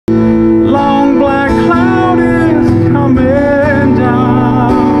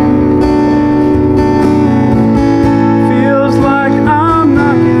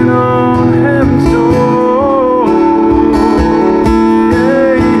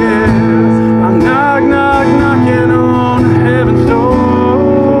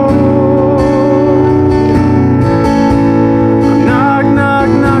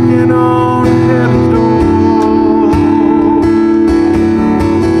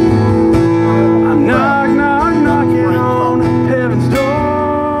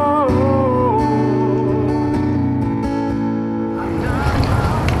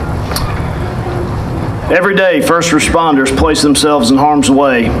Every day, first responders place themselves in harm's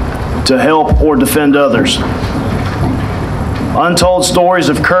way to help or defend others. Untold stories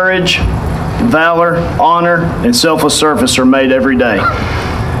of courage, valor, honor, and selfless service are made every day.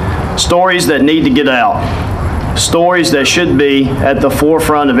 Stories that need to get out. Stories that should be at the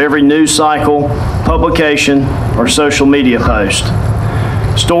forefront of every news cycle, publication, or social media post.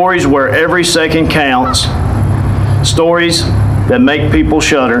 Stories where every second counts. Stories that make people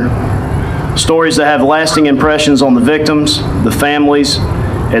shudder. Stories that have lasting impressions on the victims, the families,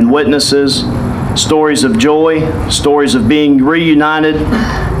 and witnesses. Stories of joy, stories of being reunited,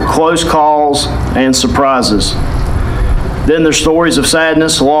 close calls, and surprises. Then there's stories of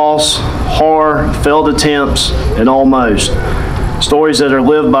sadness, loss, horror, failed attempts, and almost. Stories that are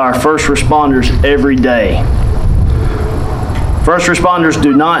lived by our first responders every day. First responders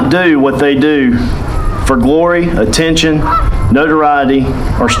do not do what they do for glory, attention, notoriety,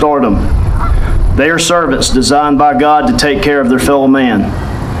 or stardom. They are servants designed by God to take care of their fellow man.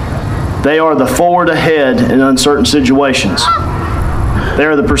 They are the forward ahead in uncertain situations. They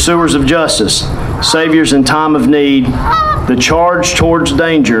are the pursuers of justice, saviors in time of need, the charge towards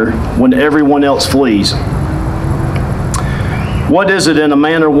danger when everyone else flees. What is it in a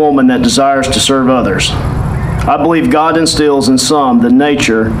man or woman that desires to serve others? I believe God instills in some the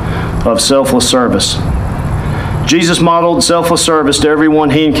nature of selfless service. Jesus modeled selfless service to everyone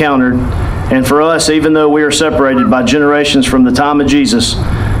he encountered, and for us, even though we are separated by generations from the time of Jesus,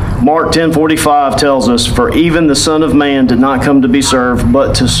 Mark 10:45 tells us, "For even the Son of Man did not come to be served,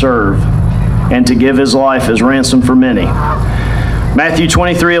 but to serve, and to give his life as ransom for many." Matthew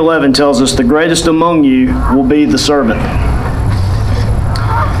 23:11 tells us, "The greatest among you will be the servant."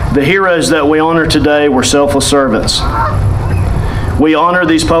 The heroes that we honor today were selfless servants. We honor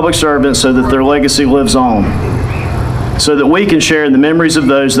these public servants so that their legacy lives on, so that we can share in the memories of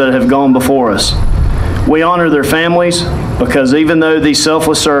those that have gone before us. We honor their families because even though these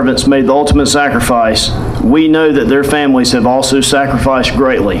selfless servants made the ultimate sacrifice, we know that their families have also sacrificed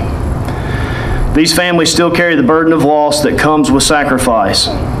greatly. These families still carry the burden of loss that comes with sacrifice.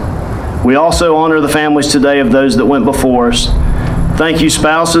 We also honor the families today of those that went before us. Thank you,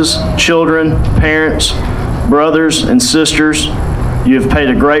 spouses, children, parents, brothers, and sisters. You have paid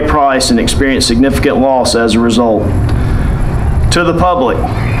a great price and experienced significant loss as a result. To the public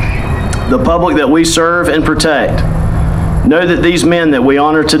that we serve and protect, know that these men that we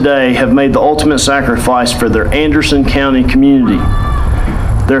honor today have made the ultimate sacrifice for their Anderson County community.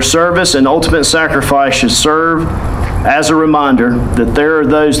 Their service and ultimate sacrifice should serve as a reminder that there are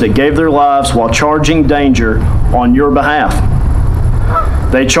those that gave their lives while charging danger on your behalf.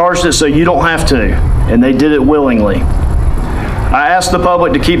 They charged it so you don't have to, and they did it willingly. I ask the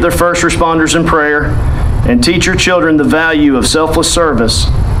public to keep their first responders in prayer and teach your children the value of selfless service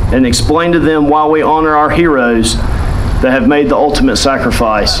and explain to them why we honor our heroes that have made the ultimate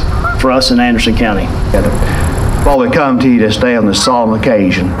sacrifice for us in Anderson County. Father, we come to you this day on this solemn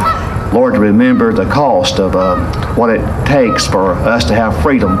occasion, Lord, to remember the cost of what it takes for us to have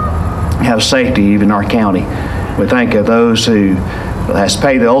freedom, have safety even in our county. We thank you those who has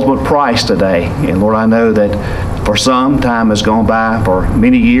paid the ultimate price today. And Lord, I know that for some, time has gone by for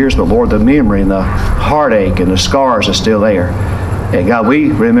many years, but Lord, the memory and the heartache and the scars are still there. And God,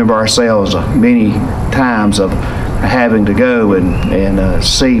 we remember ourselves many times of having to go and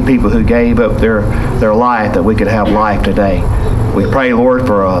see people who gave up their life that we could have life today. We pray, Lord,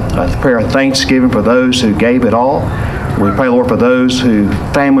 for a prayer of thanksgiving for those who gave it all. We pray, Lord, for those whose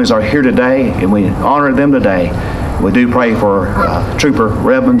families are here today, and we honor them today. We do pray for Trooper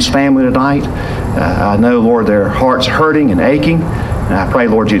Redmond's family tonight. I know, Lord, their heart's hurting and aching, and I pray,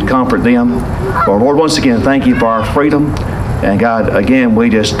 Lord, you'd comfort them. Lord, once again, thank you for our freedom. And God, again, we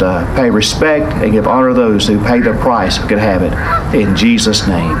just pay respect and give honor to those who paid the price we could have it. In Jesus'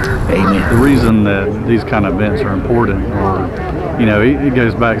 name, amen. The reason that these kind of events are important, or, you know, it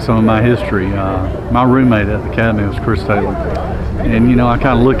goes back to some of my history. My roommate at the academy was Chris Taylor. And, you know, I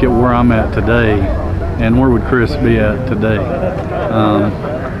kind of look at where I'm at today, and where would Chris be at today?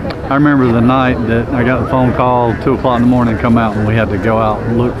 I remember the night that I got the phone call, 2 o'clock in the morning, come out, and we had to go out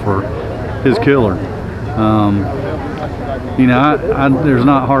and look for his killer. You know, there's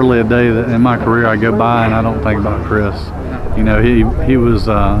not hardly a day that in my career I go by and I don't think about Chris. You know, he was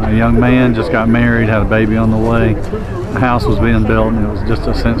a young man, just got married, had a baby on the way. The house was being built, and it was just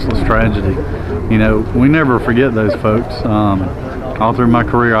a senseless tragedy. You know, we never forget those folks. All through my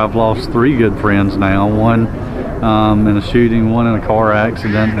career, I've lost 3 good friends now. One in a shooting, one in a car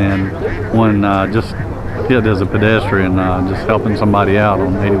accident, and one just hit as a pedestrian, just helping somebody out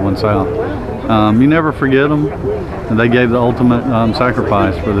on 81 South. You never forget them. And they gave the ultimate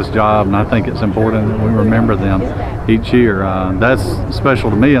sacrifice for this job, and I think it's important that we remember them each year. That's special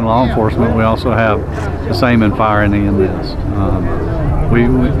to me in law enforcement. We also have the same in fire and EMS. We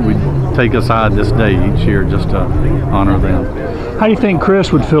take aside this day each year just to honor them. How do you think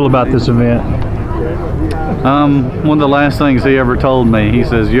Chris would feel about this event? One of the last things he ever told me, he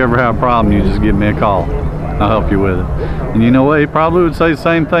says, "You ever have a problem, you just give me a call. I'll help you with it." And you know what? He probably would say the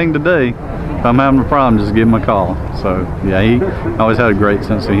same thing today. If I'm having a problem, just give him a call. So yeah, he always had a great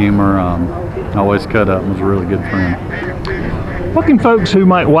sense of humor. Always cut up and was a really good friend. What can folks who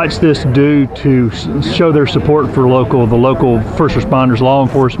might watch this do to show their support for the local first responders, law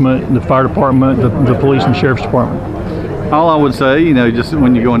enforcement, the fire department, the police and sheriff's department? All I would say, you know, just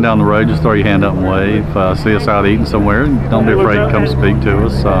when you're going down the road, just throw your hand up and wave. See us out eating somewhere, and don't be afraid to come speak to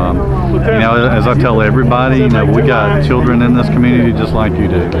us. You know, as I tell everybody, you know, we got children in this community just like you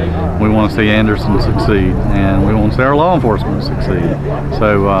do. We want to see Anderson succeed, and we want to see our law enforcement succeed.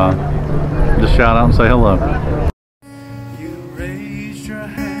 So just shout out and say hello. You raised your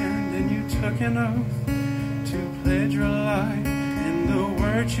hand and you took an oath to pledge your life in the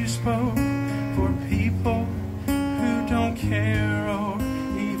words you spoke for people who don't care or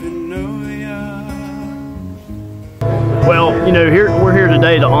even know you. Well, you know, we're here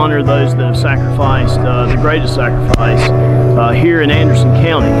today to honor those that have sacrificed the greatest sacrifice here in Anderson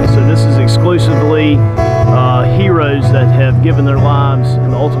County. So this is exclusively heroes that have given their lives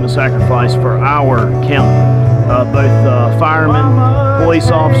in the ultimate sacrifice for our county. Both firemen, police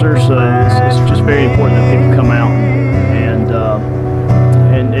officers. So it's just very important that people come out and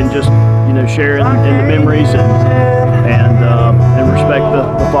just, you know, share in the memories and respect the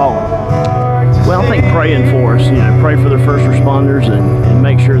fallen. Well, I think praying for us, you know, pray for their first responders and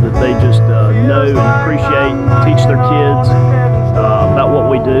make sure that they just know and appreciate and teach their kids about what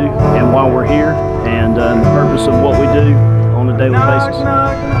we do and why we're here and the purpose of what we do on a daily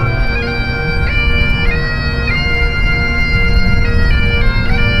basis.